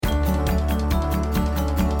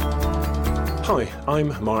Hi,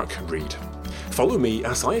 I'm Mark Reed. Follow me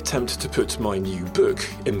as I attempt to put my new book,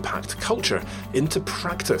 Impact Culture, into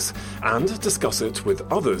practice and discuss it with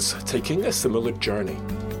others taking a similar journey.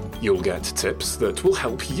 You'll get tips that will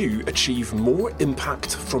help you achieve more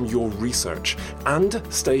impact from your research and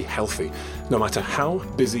stay healthy, no matter how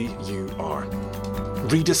busy you are.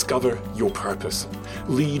 Rediscover your purpose.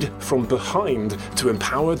 Lead from behind to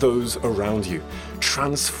empower those around you.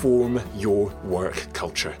 Transform your work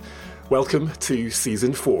culture. Welcome to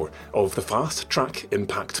Season 4 of the Fast Track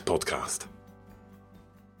Impact Podcast.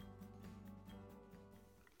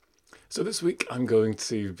 So this week I'm going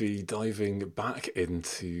to be diving back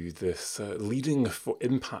into this Leading for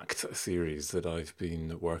Impact series that I've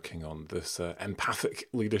been working on, this empathic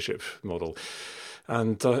leadership model.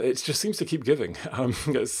 And it just seems to keep giving.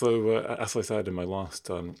 So as I said in my last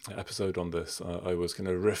episode on this, I was kind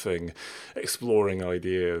of riffing, exploring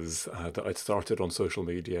ideas that I'd started on social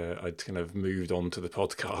media. I'd kind of moved on to the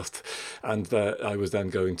podcast, and I was then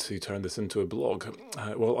going to turn this into a blog.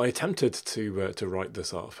 Well, I attempted to write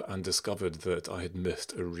this up and discovered that I had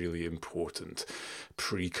missed a really important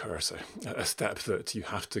precursor, a step that you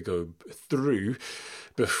have to go through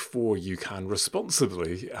before you can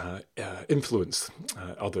responsibly influence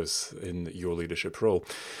others in your leadership role.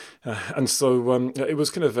 And so it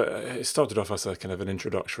was kind of, it started off as a kind of an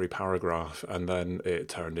introductory paragraph, and then it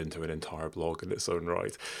turned into an entire blog in its own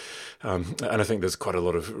right. And I think there's quite a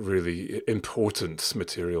lot of really important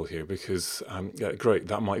material here because, great,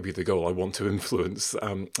 that might be the goal. I want to influence.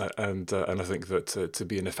 And I think that to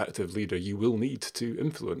be an effective leader, you will need to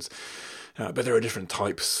influence. But there are different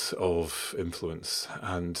types of influence,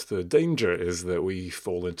 and the danger is that we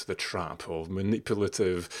fall into the trap of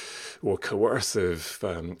manipulative or coercive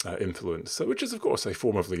influence, which is, of course, a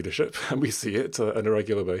form of leadership, and we see it on a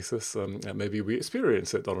regular basis. Maybe we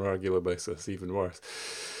experience it on a regular basis, even worse.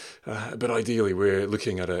 But ideally, we're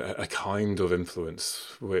looking at a kind of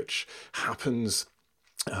influence which happens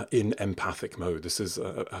in empathic mode. This is,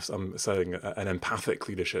 as I'm saying, an empathic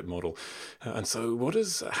leadership model. And so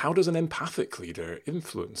how does an empathic leader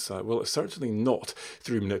influence? Well, it's certainly not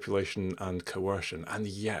through manipulation and coercion, and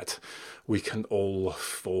yet we can all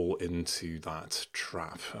fall into that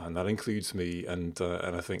trap. And that includes me, and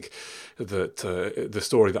I think that the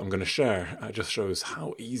story that I'm going to share just shows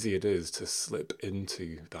how easy it is to slip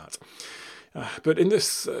into that. But in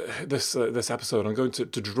this episode, I'm going to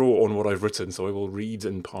draw on what I've written, so I will read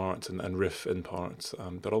in part and riff in part,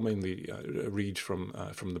 but I'll mainly read from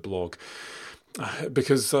the blog.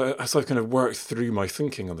 Because as I've kind of worked through my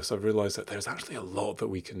thinking on this, I've realised that there's actually a lot that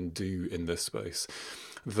we can do in this space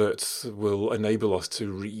that will enable us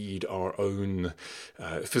to read our own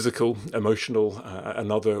physical, emotional,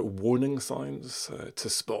 and other warning signs to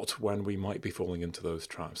spot when we might be falling into those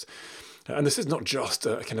traps. And this is not just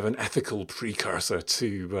a kind of an ethical precursor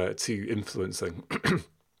to influencing.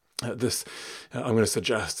 This, I'm going to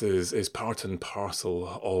suggest, is part and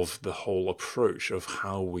parcel of the whole approach of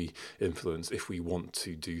how we influence if we want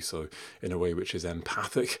to do so in a way which is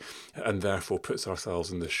empathic and therefore puts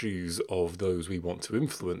ourselves in the shoes of those we want to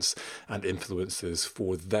influence and influences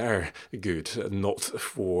for their good, not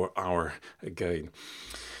for our gain.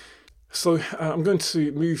 So I'm going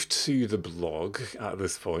to move to the blog at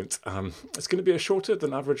this point. It's going to be a shorter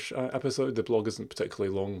than average episode. The blog isn't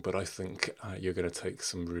particularly long, but I think you're going to take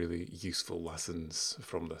some really useful lessons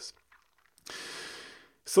from this.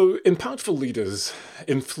 So impactful leaders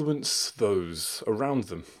influence those around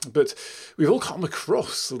them, but we've all come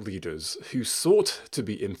across leaders who sought to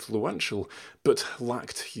be influential but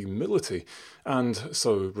lacked humility and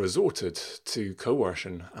so resorted to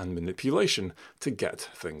coercion and manipulation to get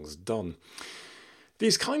things done.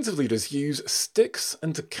 These kinds of leaders use sticks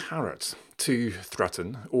and carrots to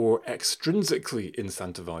threaten or extrinsically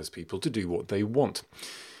incentivize people to do what they want.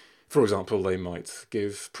 For example, they might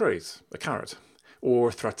give praise, a carrot,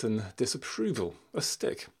 or threaten disapproval, a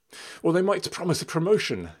stick. Or they might promise a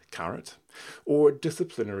promotion, carrot, or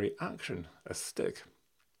disciplinary action, a stick.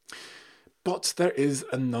 But there is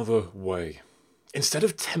another way. Instead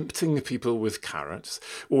of tempting people with carrots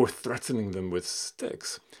or threatening them with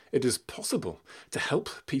sticks, it is possible to help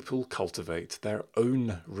people cultivate their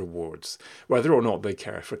own rewards, whether or not they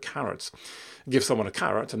care for carrots. Give someone a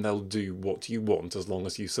carrot and they'll do what you want as long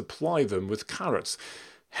as you supply them with carrots.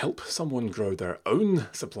 Help someone grow their own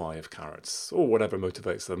supply of carrots, or whatever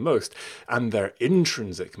motivates them most, and their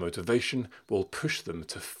intrinsic motivation will push them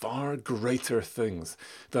to far greater things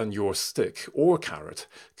than your stick or carrot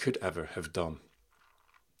could ever have done.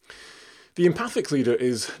 The empathic leader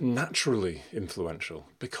is naturally influential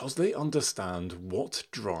because they understand what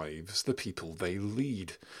drives the people they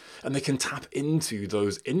lead, and they can tap into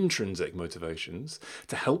those intrinsic motivations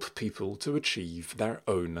to help people to achieve their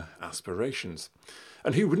own aspirations.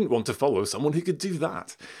 And who wouldn't want to follow someone who could do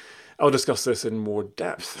that? I'll discuss this in more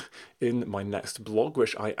depth in my next blog,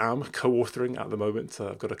 which I am co-authoring at the moment.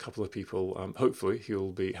 I've got a couple of people, hopefully, who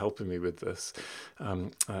will be helping me with this.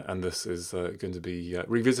 And this is going to be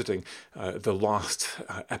revisiting the last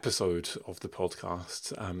episode of the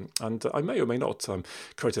podcast. And I may or may not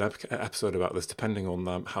create an episode about this, depending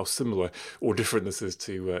on how similar or different this is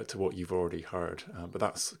to what you've already heard. But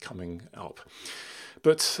that's coming up.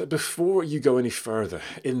 But before you go any further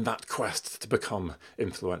in that quest to become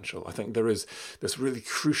influential, I think there is this really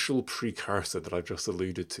crucial precursor that I've just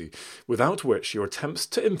alluded to, without which your attempts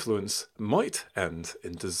to influence might end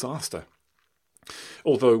in disaster.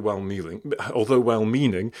 Although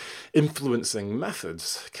well-meaning, influencing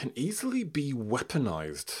methods can easily be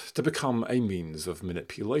weaponized to become a means of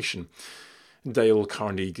manipulation. Dale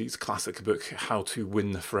Carnegie's classic book, How to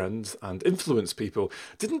Win Friends and Influence People,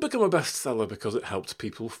 didn't become a bestseller because it helped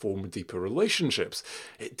people form deeper relationships.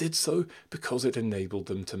 It did so because it enabled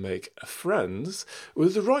them to make friends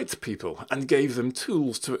with the right people and gave them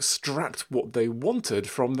tools to extract what they wanted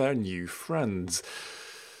from their new friends.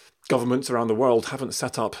 Governments around the world haven't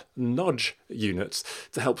set up nudge units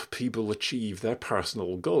to help people achieve their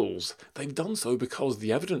personal goals. They've done so because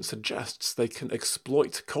the evidence suggests they can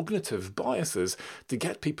exploit cognitive biases to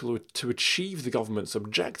get people to achieve the government's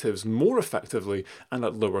objectives more effectively and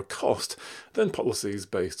at lower cost than policies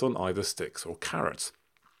based on either sticks or carrots.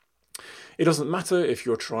 It doesn't matter if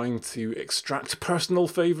you're trying to extract personal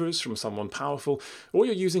favours from someone powerful or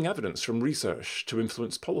you're using evidence from research to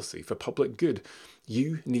influence policy for public good.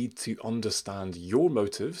 You need to understand your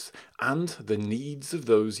motives and the needs of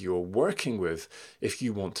those you're working with if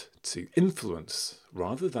you want to influence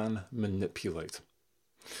rather than manipulate.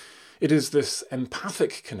 It is this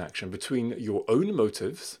empathic connection between your own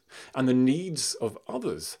motives and the needs of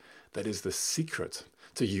others that is the secret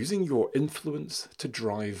to using your influence to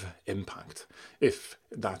drive impact. If,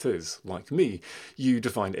 that is, like me, you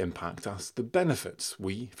define impact as the benefits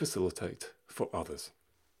we facilitate for others.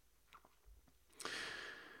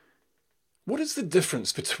 What is the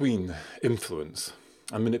difference between influence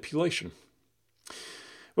and manipulation?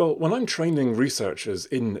 Well, when I'm training researchers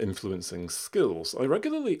in influencing skills, I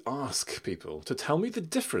regularly ask people to tell me the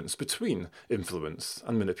difference between influence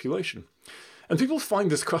and manipulation. And people find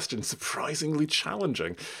this question surprisingly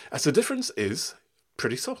challenging, as the difference is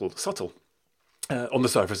pretty subtle. On the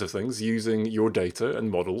surface of things, using your data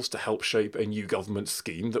and models to help shape a new government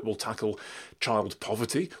scheme that will tackle child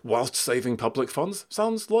poverty whilst saving public funds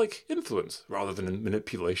sounds like influence rather than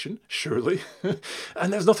manipulation, surely.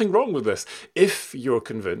 And there's nothing wrong with this if you're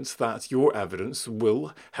convinced that your evidence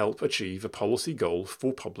will help achieve a policy goal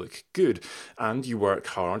for public good, and you work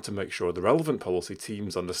hard to make sure the relevant policy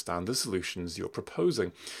teams understand the solutions you're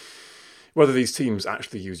proposing. Whether these teams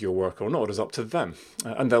actually use your work or not is up to them,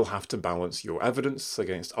 and they'll have to balance your evidence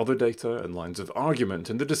against other data and lines of argument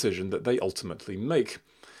in the decision that they ultimately make.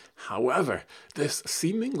 However, this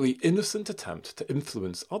seemingly innocent attempt to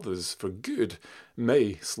influence others for good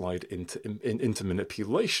may slide into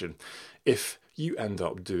manipulation if you end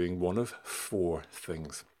up doing one of four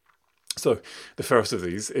things. So the first of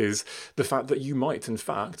these is the fact that you might, in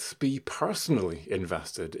fact, be personally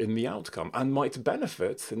invested in the outcome and might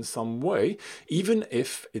benefit in some way, even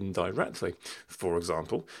if indirectly. For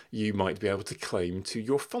example, you might be able to claim to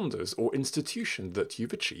your funders or institution that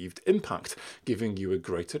you've achieved impact, giving you a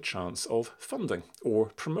greater chance of funding or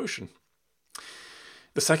promotion.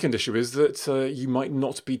 The second issue is that you might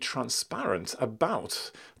not be transparent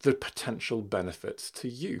about the potential benefits to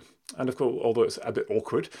you. And of course, although it's a bit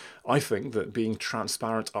awkward, I think that being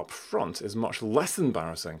transparent up front is much less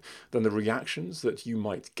embarrassing than the reactions that you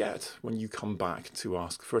might get when you come back to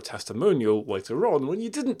ask for a testimonial later on when you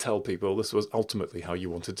didn't tell people this was ultimately how you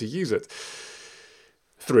wanted to use it.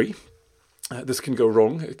 3. This can go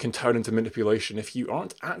wrong. It can turn into manipulation if you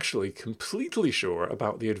aren't actually completely sure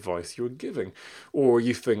about the advice you're giving, or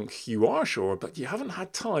you think you are sure, but you haven't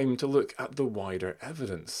had time to look at the wider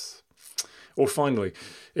evidence. Or finally,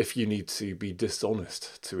 if you need to be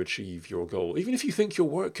dishonest to achieve your goal. Even if you think your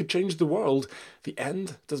work could change the world, the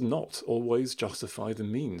end does not always justify the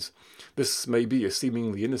means. This may be as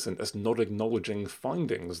seemingly innocent as not acknowledging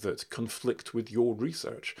findings that conflict with your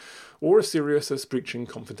research, or as serious as breaching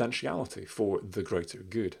confidentiality for the greater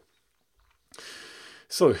good.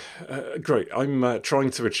 So, great. I'm trying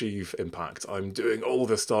to achieve impact. I'm doing all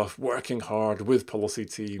this stuff, working hard with policy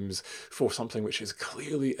teams for something which is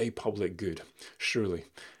clearly a public good, surely.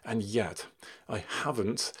 And yet, I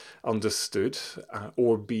haven't understood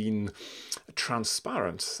or been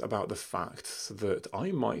transparent about the fact that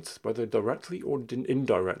I might, whether directly or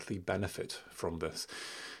indirectly, benefit from this.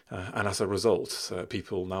 And as a result,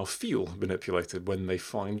 people now feel manipulated when they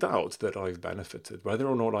find out that I've benefited, whether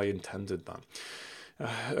or not I intended that.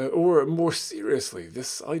 Or more seriously,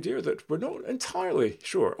 this idea that we're not entirely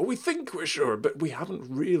sure, or we think we're sure, but we haven't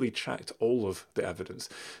really checked all of the evidence.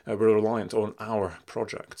 We're reliant on our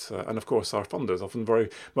project. And of course, our funders often very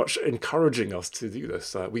much encouraging us to do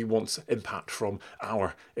this. We want impact from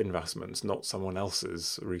our investments, not someone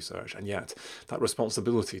else's research. And yet, that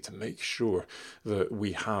responsibility to make sure that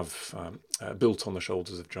we have built on the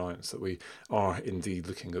shoulders of giants, that we are indeed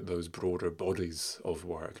looking at those broader bodies of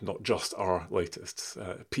work, not just our latest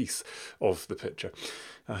piece of the picture.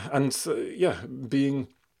 Being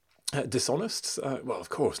dishonest? Well, of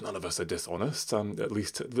course, none of us are dishonest, at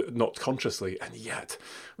least not consciously, and yet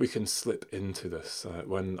we can slip into this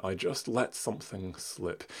when I just let something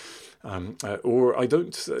slip. Or I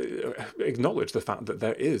don't acknowledge the fact that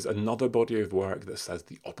there is another body of work that says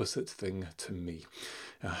the opposite thing to me.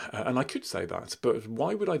 And I could say that, but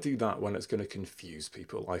why would I do that when it's going to confuse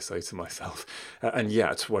people, I say to myself. And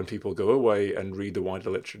yet, when people go away and read the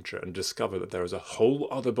wider literature and discover that there is a whole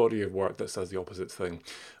other body of work that says the opposite thing,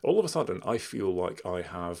 all of a sudden I feel like I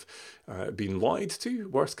have been lied to,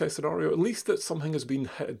 worst case scenario, at least that something has been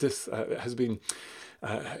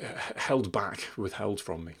held back, withheld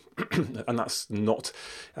from me. And that's not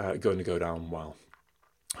going to go down well.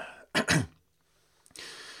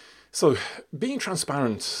 So, being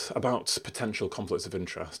transparent about potential conflicts of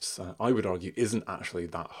interests, I would argue, isn't actually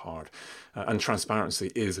that hard. And transparency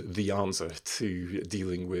is the answer to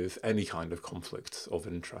dealing with any kind of conflict of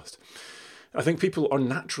interest. I think people are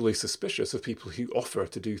naturally suspicious of people who offer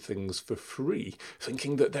to do things for free,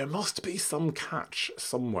 thinking that there must be some catch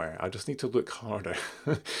somewhere. I just need to look harder.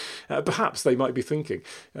 Perhaps they might be thinking,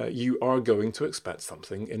 you are going to expect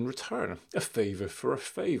something in return, a favour for a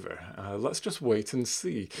favour. Let's just wait and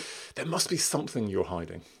see. There must be something you're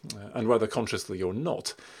hiding. And whether consciously or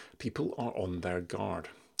not, people are on their guard.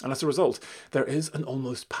 And as a result, there is an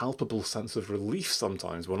almost palpable sense of relief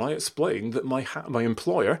sometimes when I explain that my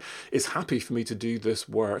employer is happy for me to do this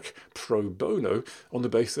work pro bono on the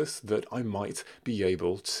basis that I might be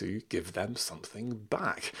able to give them something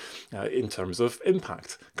back in terms of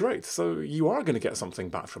impact. Great, so you are going to get something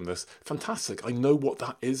back from this. Fantastic, I know what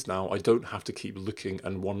that is now. I don't have to keep looking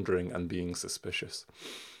and wondering and being suspicious.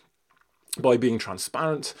 By being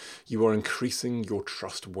transparent, you are increasing your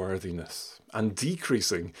trustworthiness and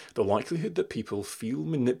decreasing the likelihood that people feel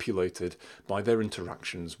manipulated by their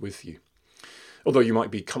interactions with you. Although you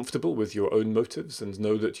might be comfortable with your own motives and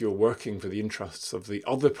know that you're working for the interests of the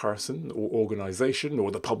other person or organisation or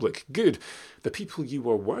the public good, the people you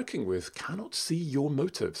are working with cannot see your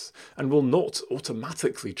motives and will not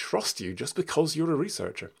automatically trust you just because you're a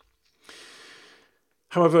researcher.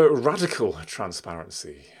 However, radical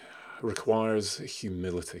transparency requires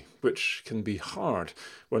humility, which can be hard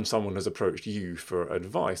when someone has approached you for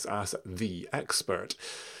advice as the expert.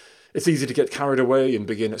 It's easy to get carried away and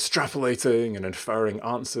begin extrapolating and inferring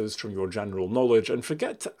answers from your general knowledge and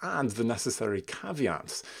forget to add the necessary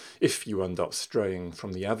caveats if you end up straying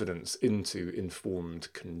from the evidence into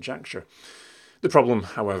informed conjecture. The problem,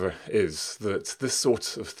 however, is that this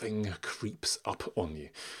sort of thing creeps up on you.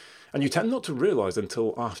 And you tend not to realise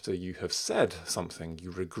until after you have said something you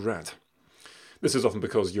regret. This is often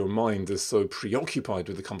because your mind is so preoccupied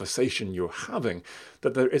with the conversation you're having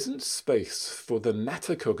that there isn't space for the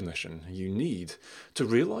metacognition you need to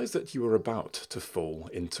realise that you are about to fall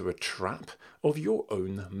into a trap of your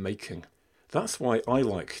own making. That's why I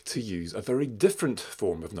like to use a very different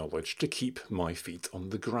form of knowledge to keep my feet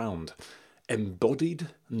on the ground. Embodied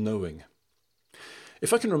knowing.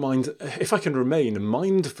 If I can remain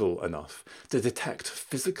mindful enough to detect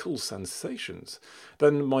physical sensations,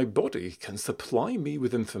 then my body can supply me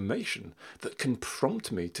with information that can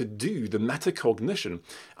prompt me to do the metacognition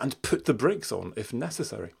and put the brakes on if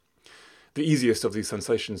necessary. The easiest of these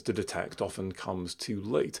sensations to detect often comes too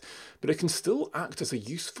late, but it can still act as a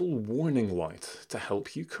useful warning light to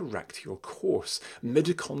help you correct your course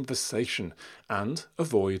mid-conversation and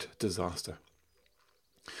avoid disaster.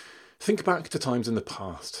 Think back to times in the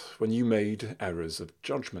past when you made errors of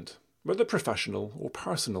judgment, whether professional or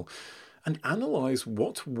personal, and analyse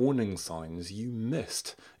what warning signs you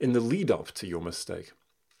missed in the lead-up to your mistake.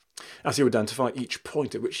 As you identify each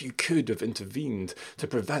point at which you could have intervened to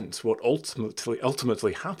prevent what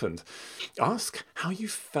ultimately happened, ask how you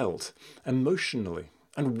felt emotionally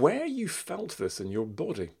and where you felt this in your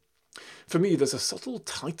body. For me, there's a subtle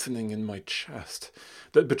tightening in my chest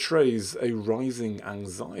that betrays a rising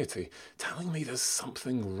anxiety, telling me there's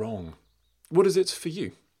something wrong. What is it for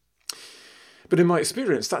you? But in my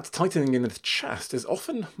experience, that tightening in the chest is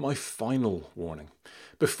often my final warning.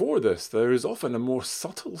 Before this, there is often a more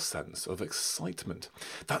subtle sense of excitement.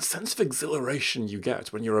 That sense of exhilaration you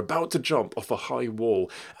get when you're about to jump off a high wall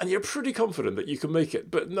and you're pretty confident that you can make it,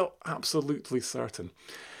 but not absolutely certain.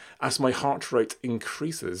 As my heart rate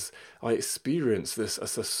increases, I experience this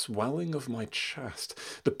as a swelling of my chest,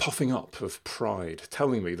 the puffing up of pride,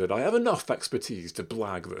 telling me that I have enough expertise to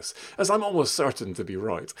blag this, as I'm almost certain to be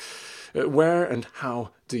right. Where and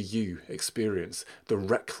how do you experience the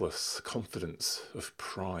reckless confidence of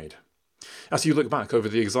pride? As you look back over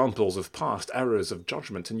the examples of past errors of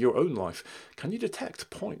judgment in your own life, can you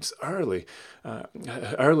detect points early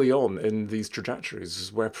on in these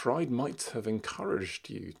trajectories where pride might have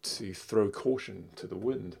encouraged you to throw caution to the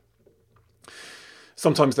wind?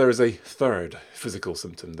 Sometimes there is a third physical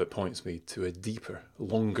symptom that points me to a deeper,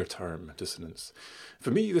 longer-term dissonance. For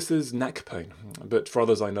me, this is neck pain, but for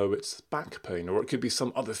others I know it's back pain, or it could be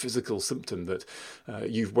some other physical symptom that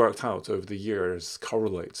you've worked out over the years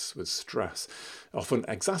correlates with stress, often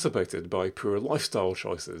exacerbated by poor lifestyle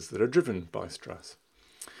choices that are driven by stress.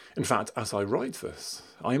 In fact, as I write this,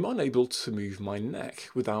 I am unable to move my neck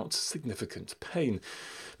without significant pain,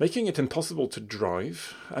 making it impossible to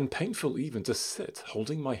drive and painful even to sit,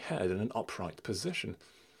 holding my head in an upright position.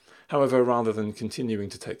 However, rather than continuing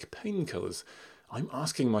to take painkillers, I'm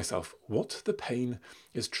asking myself what the pain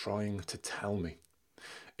is trying to tell me.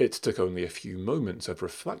 It took only a few moments of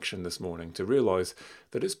reflection this morning to realise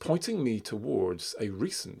that it's pointing me towards a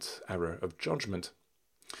recent error of judgment.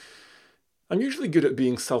 I'm usually good at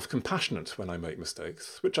being self-compassionate when I make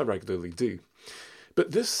mistakes, which I regularly do.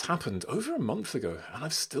 But this happened over a month ago, and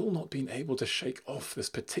I've still not been able to shake off this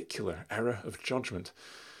particular error of judgment.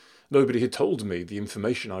 Nobody had told me the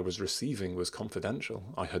information I was receiving was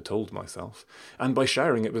confidential, I had told myself, and by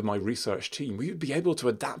sharing it with my research team, we would be able to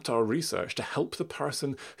adapt our research to help the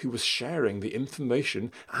person who was sharing the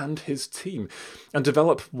information and his team, and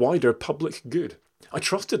develop wider public good. I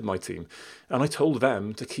trusted my team, and I told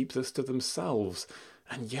them to keep this to themselves.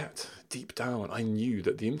 And yet, deep down, I knew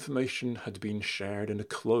that the information had been shared in a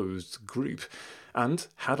closed group. And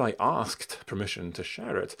had I asked permission to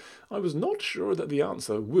share it, I was not sure that the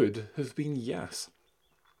answer would have been yes.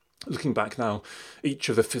 Looking back now, each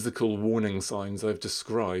of the physical warning signs I've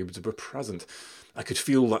described were present. I could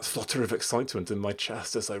feel that flutter of excitement in my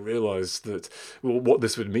chest as I realised what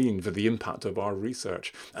this would mean for the impact of our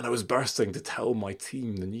research, and I was bursting to tell my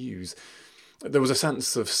team the news. There was a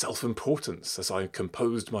sense of self-importance as I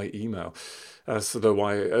composed my email, as though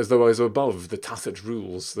I was above the tacit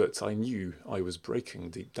rules that I knew I was breaking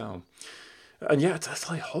deep down. And yet, as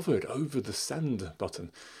I hovered over the send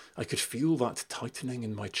button, I could feel that tightening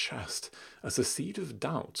in my chest as a seed of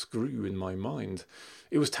doubt grew in my mind.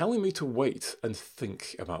 It was telling me to wait and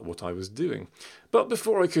think about what I was doing. But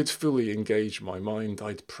before I could fully engage my mind,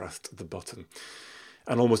 I'd pressed the button.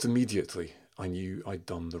 And almost immediately, I knew I'd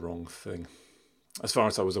done the wrong thing. As far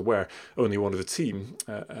as I was aware, only one of the team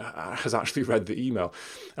has actually read the email,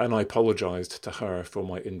 and I apologised to her for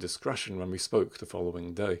my indiscretion when we spoke the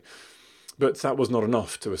following day. But that was not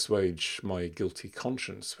enough to assuage my guilty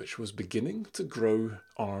conscience, which was beginning to grow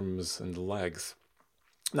arms and legs.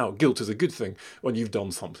 Now, guilt is a good thing when you've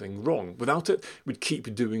done something wrong. Without it, we'd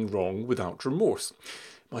keep doing wrong without remorse.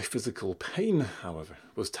 My physical pain, however,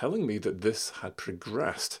 was telling me that this had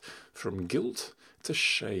progressed from guilt to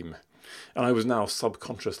shame. And I was now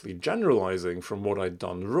subconsciously generalising from what I'd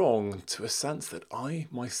done wrong to a sense that I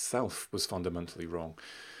myself was fundamentally wrong.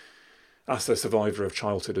 As a survivor of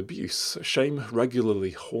childhood abuse, shame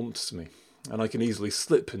regularly haunts me, and I can easily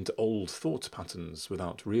slip into old thought patterns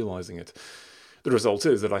without realising it. The result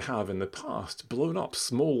is that I have in the past blown up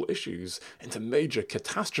small issues into major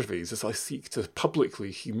catastrophes as I seek to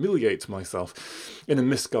publicly humiliate myself in a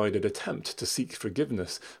misguided attempt to seek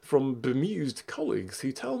forgiveness from bemused colleagues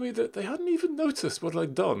who tell me that they hadn't even noticed what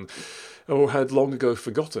I'd done or had long ago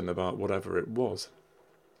forgotten about whatever it was.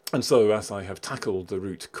 And so, as I have tackled the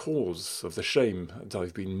root cause of the shame that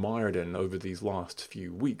I've been mired in over these last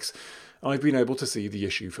few weeks, I've been able to see the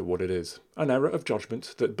issue for what it is, an error of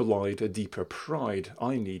judgment that belied a deeper pride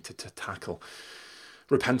I needed to tackle.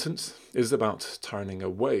 Repentance is about turning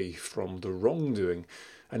away from the wrongdoing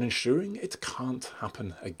and ensuring it can't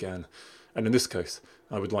happen again. And in this case,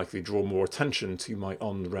 I would likely draw more attention to my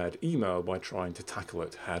unread email by trying to tackle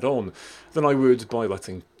it head on than I would by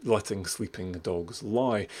letting sleeping dogs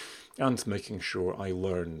lie and making sure I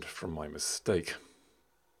learned from my mistake.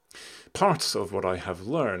 Part of what I have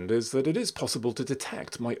learned is that it is possible to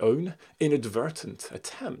detect my own inadvertent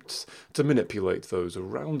attempts to manipulate those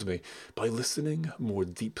around me by listening more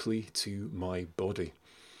deeply to my body.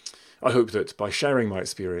 I hope that by sharing my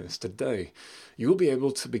experience today, you will be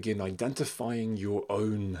able to begin identifying your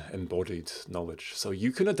own embodied knowledge, so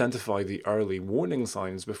you can identify the early warning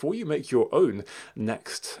signs before you make your own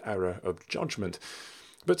next error of judgment.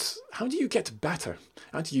 But how do you get better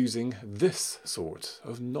at using this sort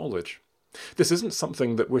of knowledge? This isn't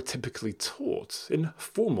something that we're typically taught in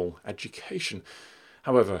formal education.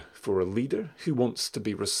 However, for a leader who wants to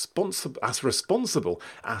be responsible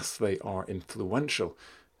as they are influential,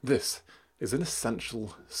 this is an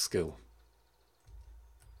essential skill.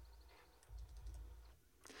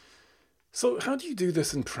 So, how do you do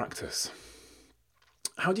this in practice?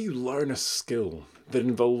 How do you learn a skill that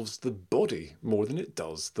involves the body more than it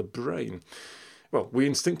does the brain? Well, we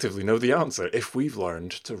instinctively know the answer. If we've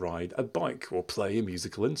learned to ride a bike or play a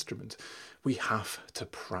musical instrument, we have to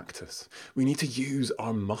practice. We need to use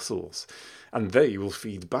our muscles, and they will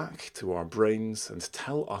feed back to our brains and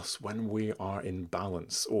tell us when we are in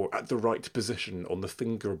balance or at the right position on the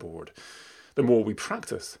fingerboard. The more we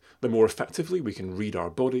practice, the more effectively we can read our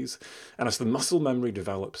bodies, and as the muscle memory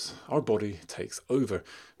develops, our body takes over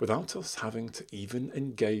without us having to even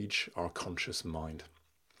engage our conscious mind.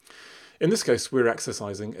 In this case, we're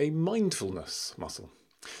exercising a mindfulness muscle.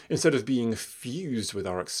 Instead of being fused with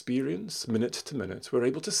our experience minute to minute, we're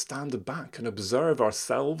able to stand back and observe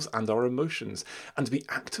ourselves and our emotions and be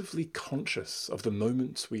actively conscious of the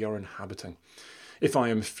moments we are inhabiting. If I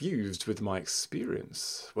am fused with my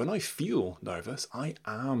experience, when I feel nervous, I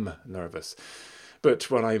am nervous.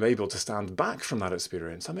 But when I'm able to stand back from that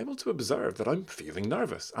experience, I'm able to observe that I'm feeling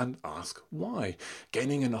nervous and ask why,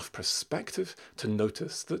 gaining enough perspective to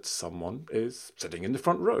notice that someone is sitting in the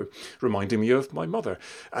front row, reminding me of my mother.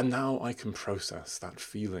 And now I can process that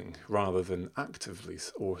feeling rather than acting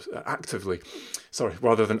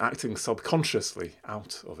subconsciously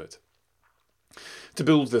out of it. To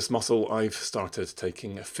build this muscle, I've started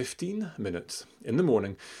taking 15 minutes in the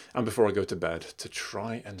morning and before I go to bed to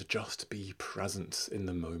try and just be present in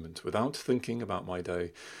the moment without thinking about my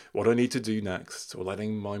day, what I need to do next, or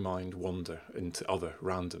letting my mind wander into other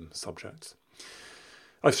random subjects.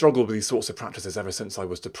 I've struggled with these sorts of practices ever since I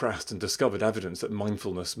was depressed and discovered evidence that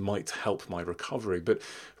mindfulness might help my recovery, but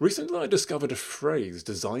recently I discovered a phrase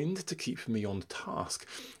designed to keep me on task,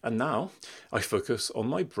 and now I focus on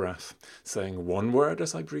my breath, saying one word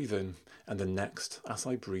as I breathe in and the next as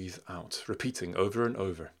I breathe out, repeating over and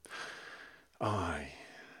over, I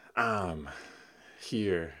am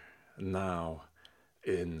here now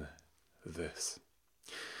in this.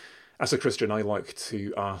 As a Christian, I like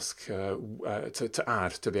to ask, to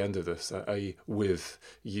add to the end of this, a with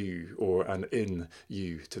you or an in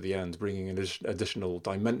you to the end, bringing an additional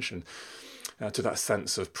dimension to that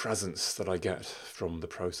sense of presence that I get from the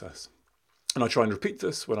process. And I try and repeat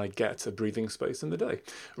this when I get a breathing space in the day,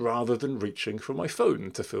 rather than reaching for my phone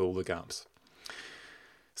to fill the gaps.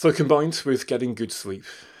 So combined with getting good sleep,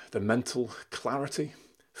 the mental clarity,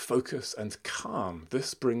 focus and calm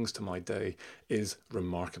this brings to my day is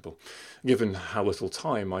remarkable, given how little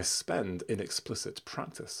time I spend in explicit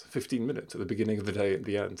practice. 15 minutes at the beginning of the day at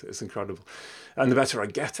the end, it's incredible. And the better I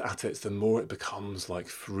get at it, the more it becomes like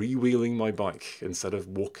freewheeling my bike instead of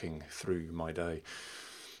walking through my day.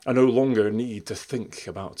 I no longer need to think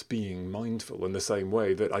about being mindful in the same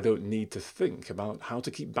way that I don't need to think about how to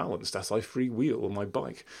keep balanced as I freewheel my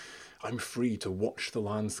bike. I'm free to watch the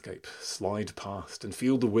landscape slide past and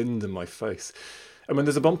feel the wind in my face. And when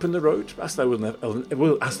there's a bump in the road, as there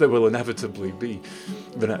will inevitably be,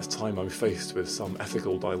 the next time I'm faced with some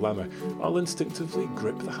ethical dilemma, I'll instinctively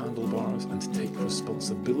grip the handlebars and take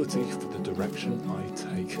responsibility for the direction I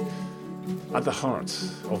take. At the heart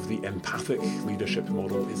of the empathic leadership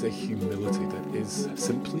model is a humility that is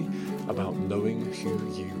simply about knowing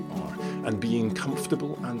who you are and being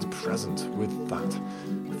comfortable and present with that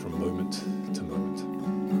from moment